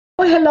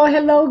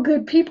Hello,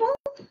 good people.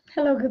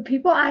 Hello, good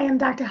people. I am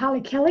Dr. Hollie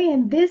Kelly,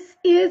 and this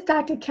is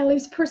Dr.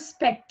 Kelly's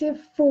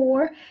Perspective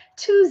for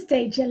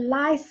Tuesday,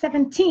 July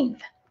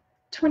 17th,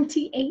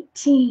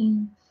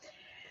 2018.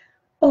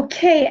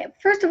 Okay,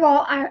 first of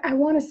all, I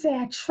want to say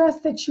I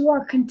trust that you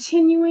are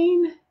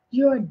continuing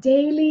your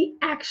daily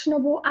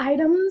actionable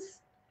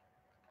items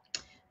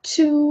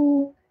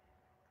to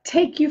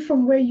take you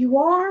from where you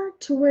are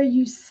to where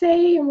you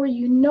say and where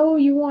you know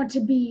you want to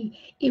be.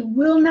 It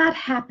will not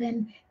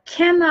happen,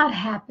 cannot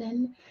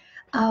happen,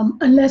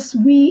 unless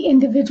we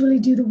individually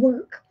do the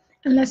work,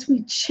 unless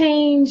we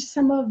change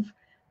some of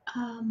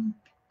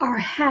our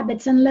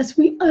habits, unless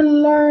we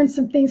unlearn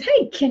some things.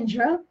 Hey,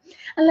 Kendra,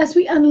 unless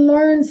we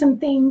unlearn some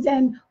things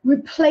and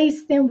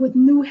replace them with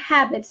new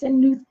habits and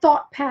new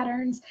thought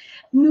patterns,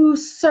 new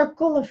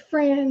circle of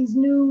friends,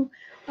 new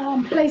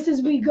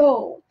places we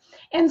go.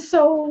 And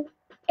so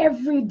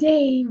every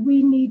day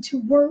we need to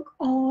work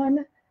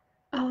on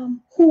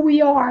who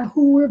we are,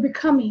 who we're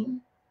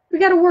becoming. We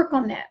got to work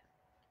on that.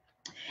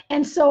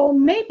 And so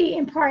maybe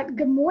in part,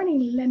 good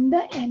morning,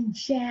 Linda and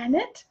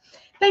Janet.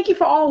 Thank you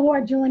for all who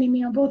are joining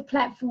me on both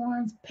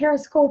platforms,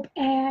 Periscope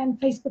and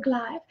Facebook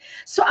Live.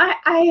 So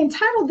I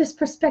entitled this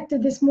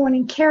perspective this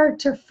morning,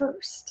 Character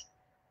First.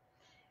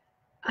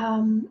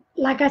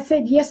 Like I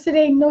said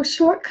yesterday, no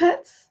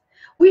shortcuts.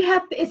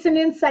 It's an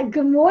inside.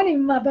 Good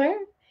morning, Mother.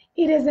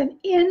 It is an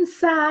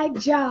inside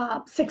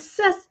job.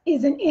 Success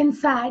is an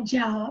inside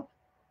job.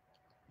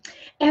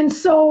 And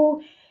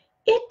so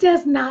it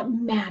does not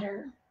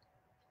matter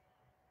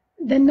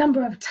the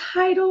number of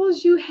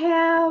titles you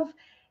have.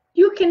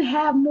 You can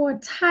have more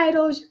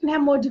titles, you can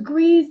have more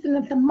degrees than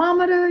a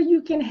thermometer,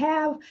 you can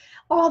have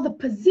all the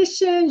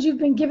positions, you've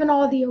been given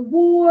all the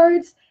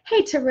awards.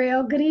 Hey,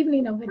 Terrell, good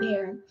evening over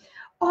there.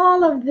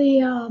 All of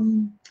the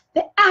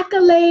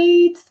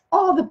accolades,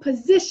 all the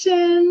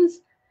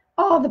positions,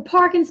 all the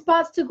parking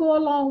spots to go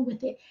along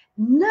with it.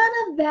 None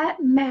of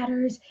that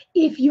matters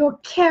if your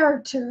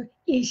character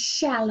is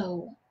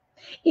shallow,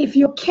 if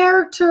your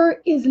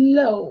character is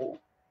low,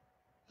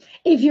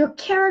 if your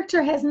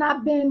character has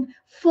not been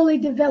fully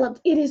developed.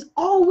 It is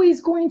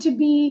always going to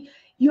be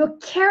your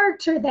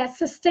character that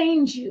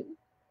sustains you.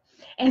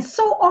 And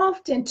so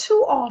often,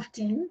 too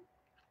often,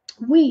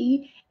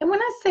 and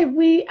when I say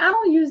we, I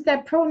don't use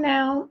that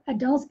pronoun. I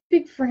don't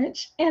speak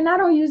French, and I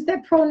don't use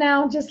that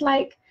pronoun just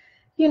like,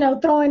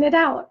 throwing it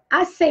out.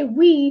 I say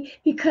we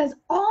because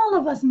all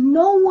of us,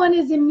 no one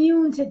is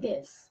immune to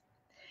this.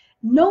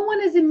 No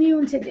one is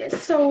immune to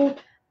this. So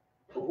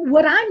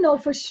what I know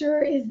for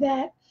sure is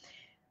that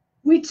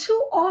we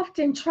too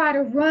often try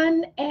to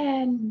run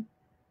and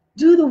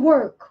do the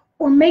work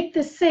or make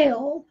the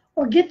sale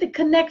or get the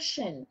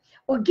connection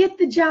or get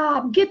the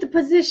job, get the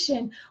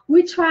position.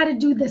 We try to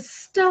do the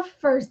stuff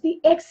first, the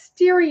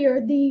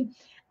exterior, the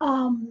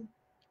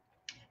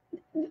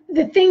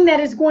thing that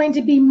is going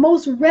to be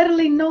most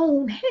readily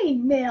known. Hey,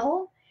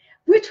 Mel,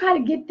 we try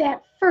to get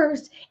that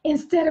first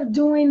instead of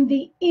doing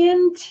the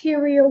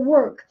interior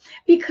work,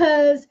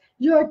 because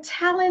your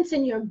talents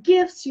and your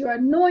gifts, your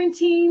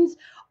anointings,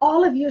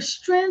 all of your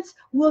strengths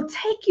will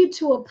take you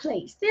to a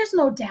place. There's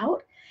no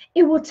doubt.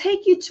 It will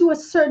take you to a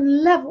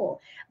certain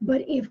level.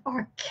 But if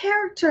our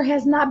character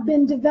has not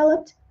been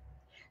developed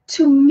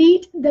to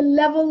meet the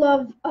level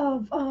of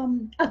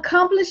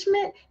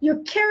accomplishment, your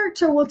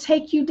character will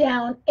take you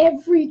down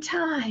every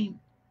time.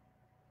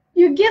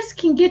 Your gifts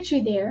can get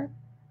you there.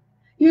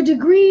 Your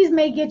degrees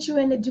may get you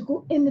in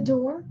the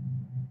door.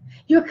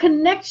 Your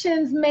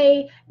connections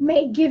may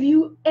give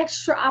you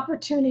extra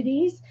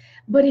opportunities.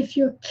 But if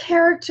your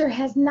character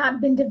has not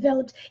been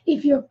developed,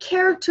 if your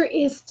character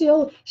is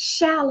still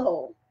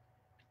shallow,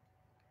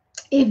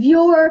 if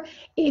your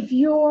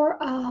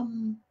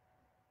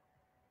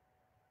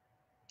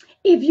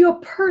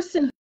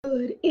personhood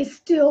is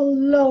still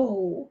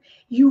low,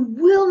 you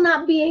will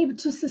not be able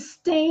to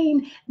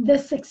sustain the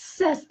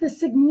success, the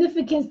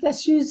significance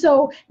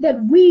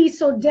that we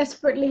so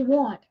desperately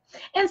want.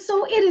 And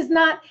so it's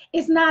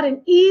not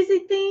an easy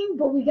thing,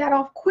 but we got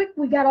off quick,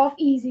 we got off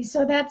easy.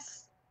 So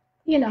that's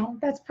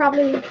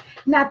probably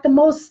not the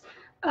most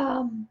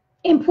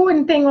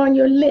important thing on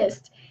your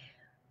list.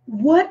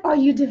 What are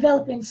you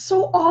developing?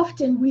 So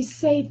often we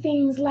say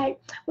things like,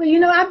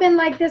 well, I've been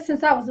like this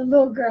since I was a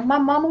little girl. My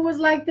mama was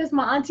like this,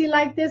 my auntie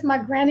like this, my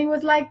granny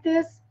was like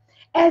this,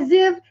 as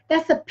if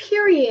that's a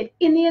period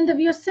in the end of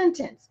your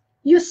sentence.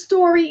 Your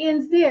story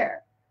ends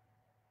there.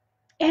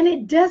 And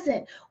it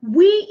doesn't.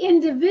 We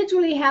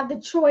individually have the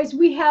choice.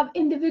 We have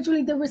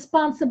individually the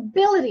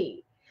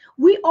responsibility.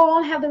 We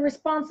all have the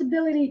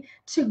responsibility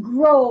to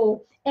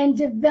grow and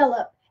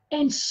develop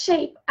and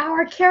shape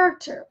our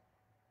character.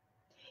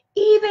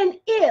 Even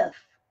if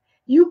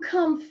you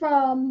come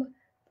from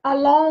a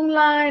long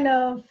line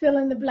of fill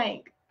in the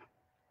blank,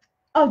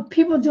 of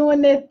people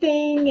doing their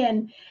thing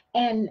and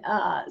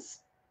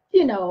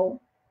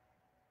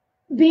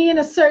being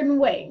a certain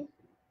way,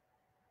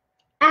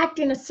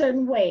 acting a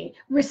certain way,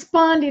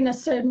 responding a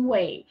certain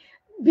way,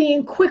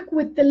 being quick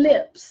with the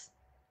lips.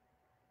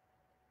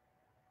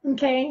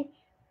 Okay?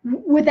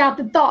 without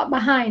the thought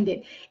behind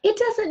it. It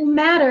doesn't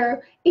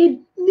matter.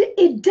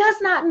 It does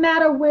not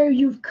matter where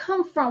you've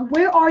come from.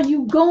 Where are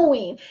you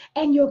going?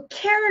 And your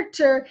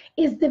character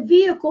is the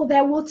vehicle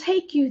that will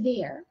take you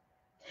there.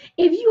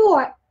 If you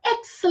are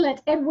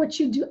excellent at what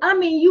you do, I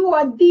mean, you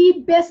are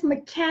the best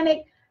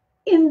mechanic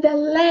in the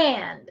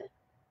land,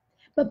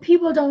 but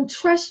people don't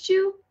trust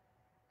you,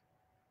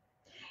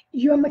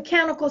 your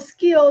mechanical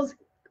skills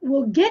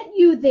will get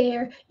you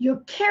there. Your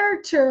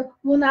character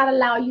will not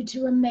allow you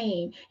to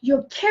remain.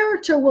 Your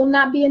character will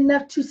not be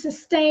enough to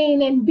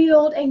sustain and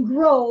build and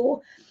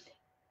grow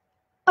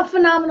a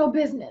phenomenal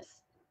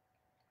business,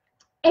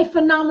 a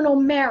phenomenal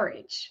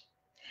marriage,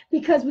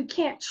 because we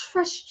can't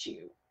trust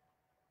you.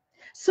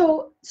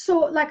 So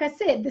like I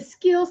said, the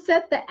skill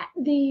set,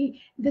 the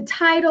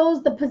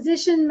titles, the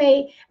position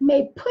may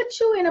put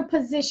you in a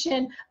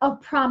position of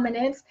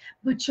prominence,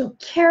 but your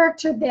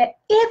character, that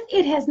if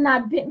it has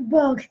not been,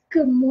 well,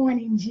 good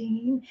morning,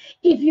 Jean.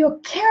 If your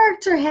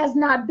character has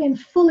not been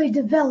fully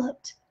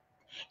developed,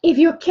 if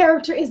your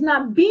character is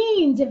not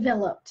being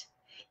developed,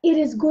 it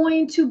is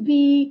going to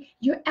be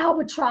your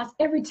albatross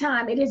every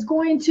time. It is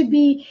going to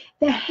be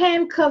the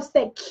handcuffs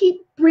that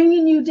keep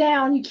bringing you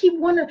down. You keep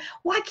wondering,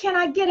 why can't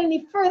I get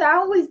any further? I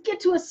always get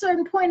to a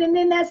certain point and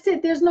then that's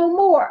it. There's no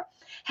more.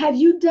 Have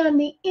you done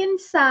the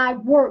inside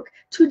work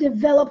to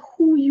develop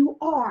who you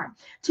are,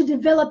 to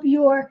develop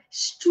your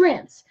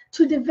strengths,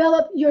 to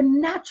develop your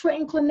natural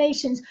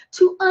inclinations,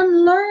 to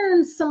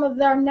unlearn some of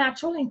our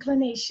natural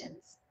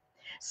inclinations?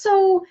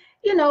 So,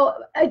 you know,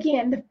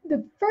 again,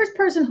 the first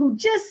person who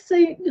just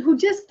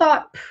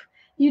thought,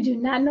 you do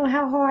not know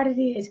how hard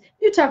it is,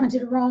 you're talking to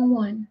the wrong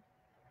one.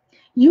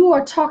 You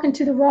are talking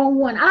to the wrong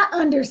one. I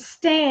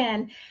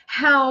understand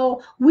how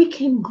we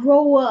can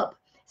grow up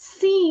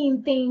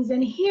seeing things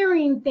and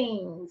hearing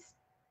things.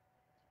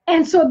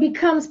 And so it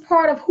becomes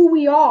part of who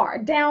we are,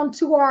 down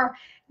to our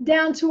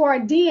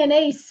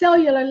DNA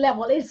cellular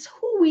level. It's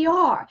who we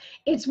are.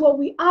 It's what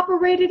we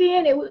operated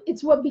in.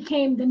 It's what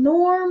became the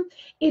norm.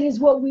 It is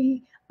what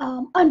we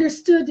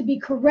understood to be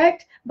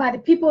correct by the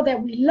people that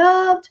we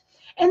loved.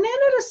 And then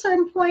at a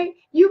certain point,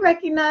 you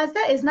recognize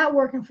that is not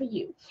working for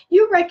you.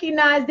 You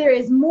recognize there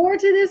is more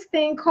to this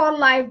thing called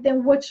life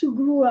than what you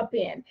grew up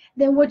in,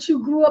 than what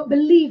you grew up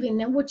believing,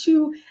 than what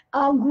you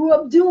grew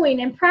up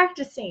doing and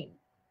practicing.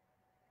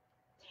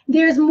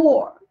 There's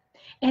more.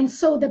 And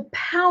so the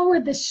power,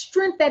 the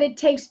strength that it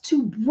takes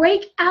to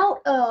break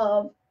out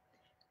of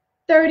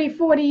 30,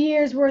 40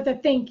 years worth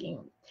of thinking,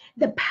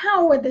 the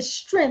power, the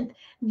strength,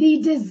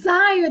 the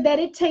desire that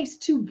it takes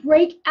to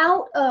break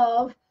out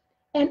of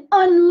and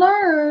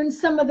unlearn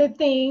some of the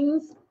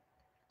things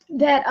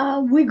that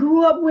we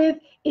grew up with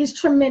is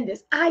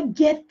tremendous. I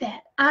get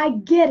that. I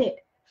get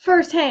it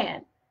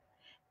firsthand.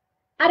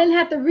 I didn't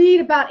have to read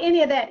about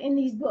any of that in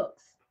these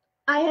books.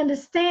 I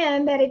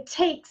understand that it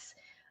takes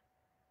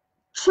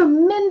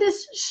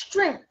tremendous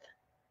strength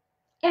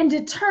and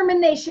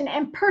determination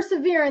and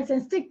perseverance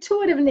and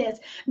stick-to-itiveness,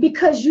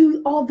 because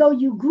although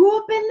you grew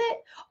up in it,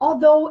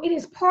 although it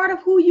is part of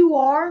who you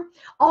are,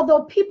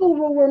 although people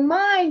will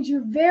remind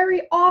you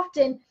very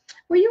often,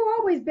 well, you've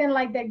always been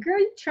like that, girl,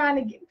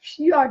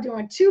 you are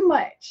doing too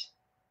much.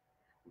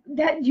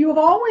 That you've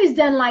always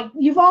done that.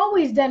 You've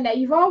always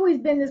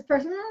been this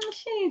person.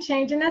 She ain't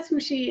changing. That's who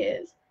she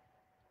is.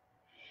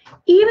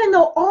 Even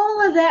though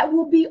all of that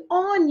will be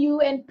on you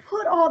and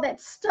put all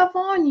that stuff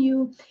on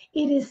you,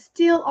 it is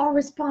still our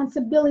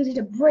responsibility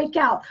to break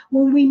out.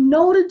 When we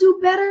know to do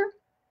better,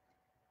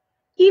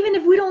 even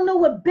if we don't know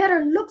what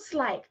better looks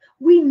like,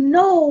 we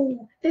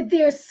know that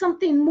there's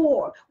something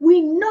more. We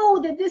know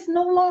that this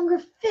no longer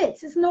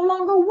fits. It's no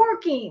longer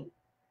working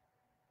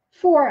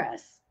for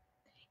us.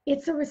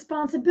 It's a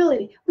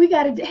responsibility. We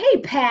got to,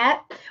 hey,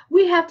 Pat,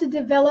 we have to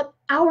develop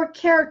our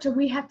character.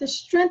 We have to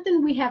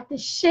strengthen, we have to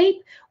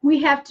shape,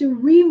 we have to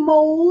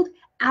remold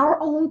our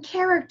own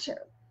character.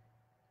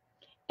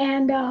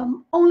 And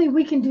only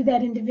we can do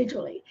that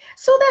individually.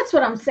 So that's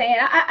what I'm saying.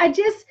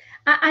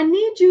 I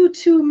need you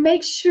to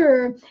make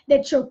sure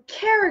that your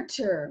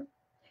character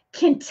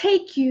can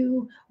take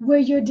you where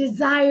your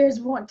desires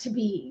want to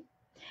be.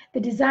 The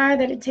desire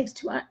that it takes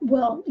to,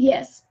 well,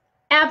 yes,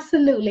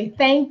 absolutely.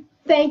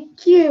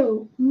 Thank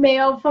you,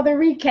 Mel, for the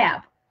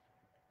recap.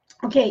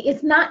 Okay,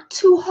 it's not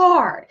too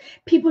hard.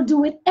 People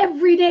do it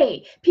every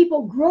day.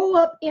 People grow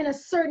up in a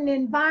certain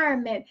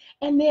environment,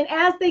 and then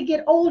as they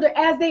get older,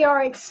 as they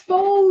are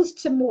exposed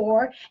to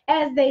more,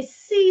 as they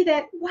see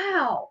that,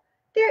 wow,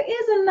 there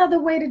is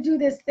another way to do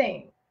this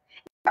thing.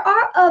 There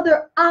are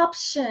other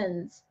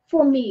options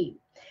for me.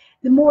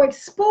 The more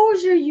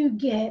exposure you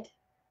get,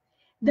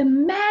 the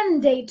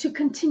mandate to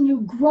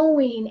continue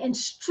growing and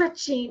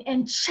stretching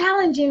and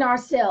challenging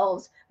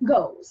ourselves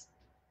goes.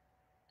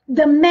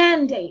 The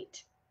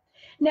mandate.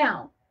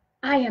 Now,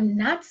 I am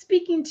not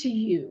speaking to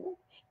you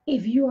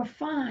if you are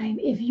fine,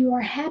 if you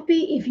are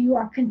happy, if you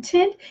are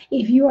content,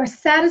 if you are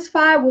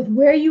satisfied with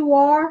where you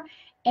are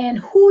and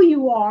who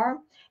you are,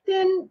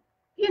 then,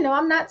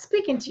 I'm not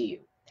speaking to you.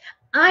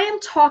 I am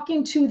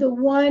talking to the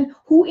one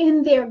who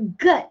in their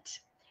gut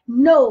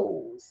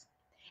knows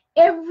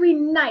Every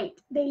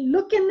night they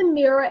look in the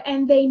mirror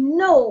and they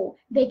know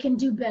they can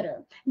do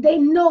better. They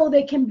know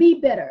they can be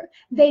better.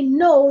 They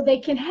know they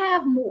can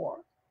have more.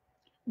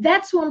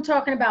 That's what I'm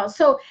talking about.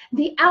 So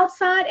the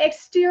outside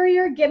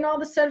exterior, getting all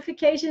the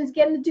certifications,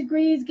 getting the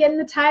degrees, getting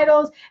the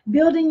titles,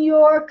 building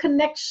your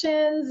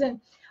connections, and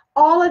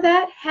all of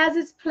that has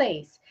its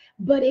place.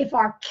 But if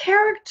our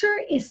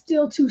character is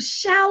still too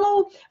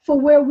shallow for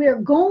where we're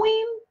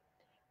going,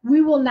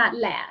 we will not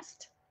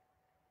last.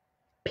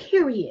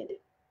 Period.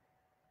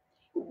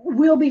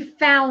 We'll be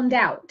found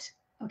out.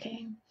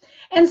 Okay.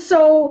 And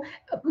so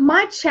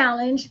my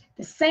challenge,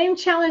 the same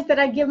challenge that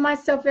I give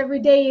myself every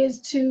day,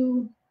 is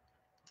to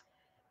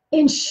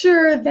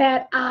ensure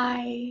that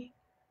I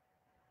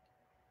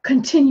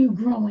continue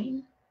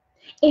growing,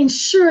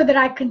 ensure that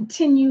I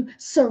continue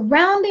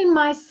surrounding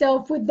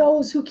myself with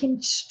those who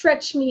can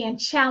stretch me and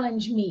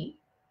challenge me.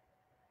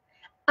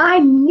 I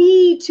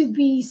need to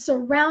be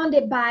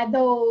surrounded by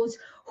those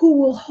who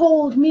will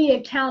hold me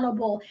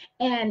accountable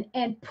and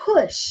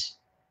push,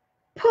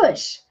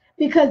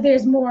 because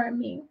there's more in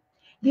me.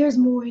 There's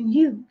more in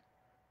you.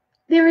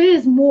 There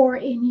is more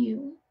in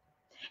you.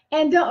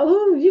 And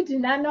you do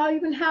not know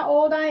even how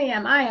old I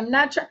am. I am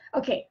not trying.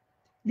 Okay,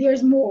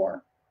 there's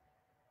more.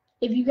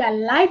 If you got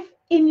life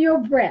in your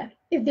breath,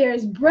 if there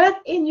is breath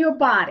in your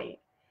body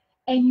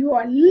and you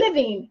are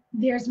living,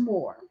 there's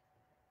more.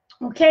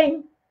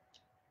 Okay?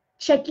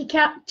 Check your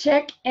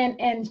check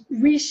and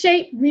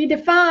reshape,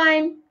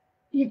 redefine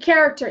your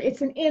character.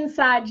 It's an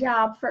inside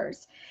job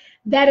first.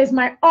 That is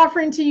my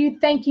offering to you.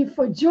 Thank you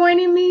for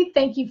joining me.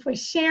 Thank you for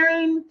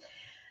sharing.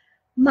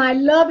 My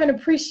love and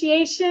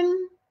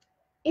appreciation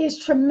is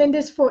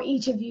tremendous for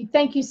each of you.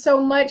 Thank you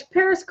so much.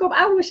 Periscope,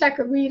 I wish I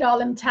could read all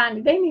them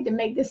tiny. They need to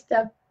make this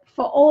stuff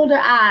for older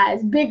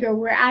eyes bigger,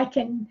 where I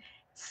can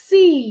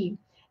see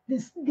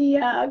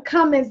the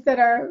comments that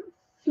are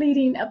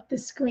fleeting up the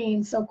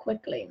screen so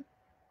quickly.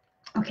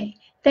 Okay,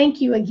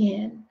 thank you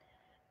again.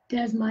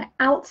 Does my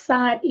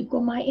outside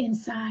equal my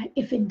inside?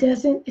 If it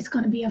doesn't, it's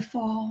going to be a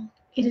fall.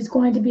 It is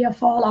going to be a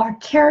fall. Our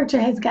character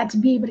has got to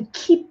be able to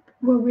keep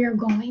where we're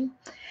going.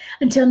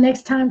 Until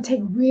next time,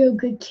 take real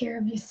good care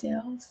of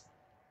yourselves.